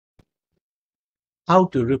how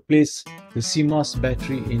to replace the CMOS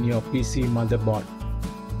battery in your PC motherboard.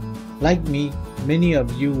 Like me, many of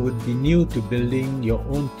you would be new to building your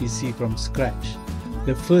own PC from scratch.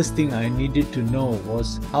 The first thing I needed to know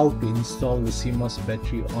was how to install the CMOS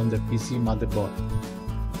battery on the PC motherboard.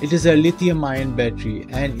 It is a lithium-ion battery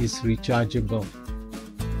and is rechargeable.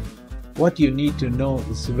 What you need to know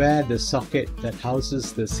is where the socket that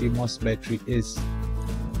houses the CMOS battery is.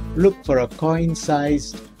 Look for a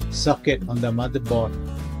coin-sized socket on the motherboard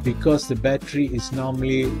because the battery is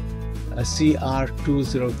normally a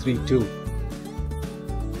CR2032.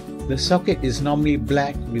 The socket is normally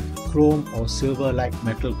black with chrome or silver-like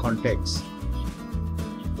metal contacts.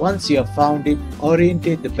 Once you have found it,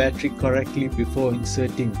 orientate the battery correctly before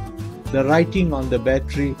inserting. The writing on the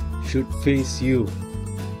battery should face you.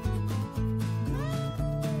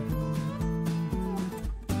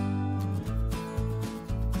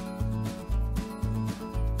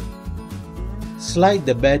 Slide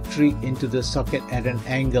the battery into the socket at an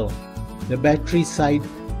angle. The battery side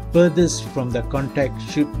furthest from the contact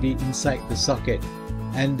should be inside the socket,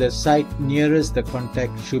 and the side nearest the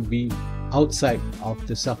contact should be outside of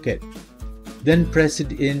the socket. Then press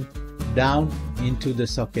it in down into the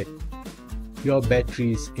socket. Your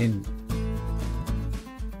battery is in.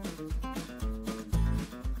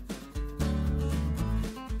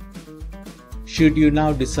 Should you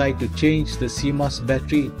now decide to change the CMOS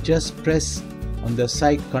battery, just press on the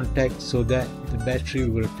side contact so that the battery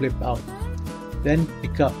will flip out. Then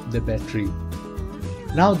pick up the battery.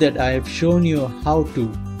 Now that I have shown you how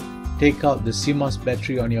to take out the CMOS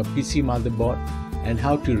battery on your PC motherboard and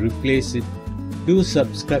how to replace it, do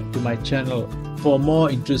subscribe to my channel for more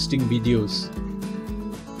interesting videos.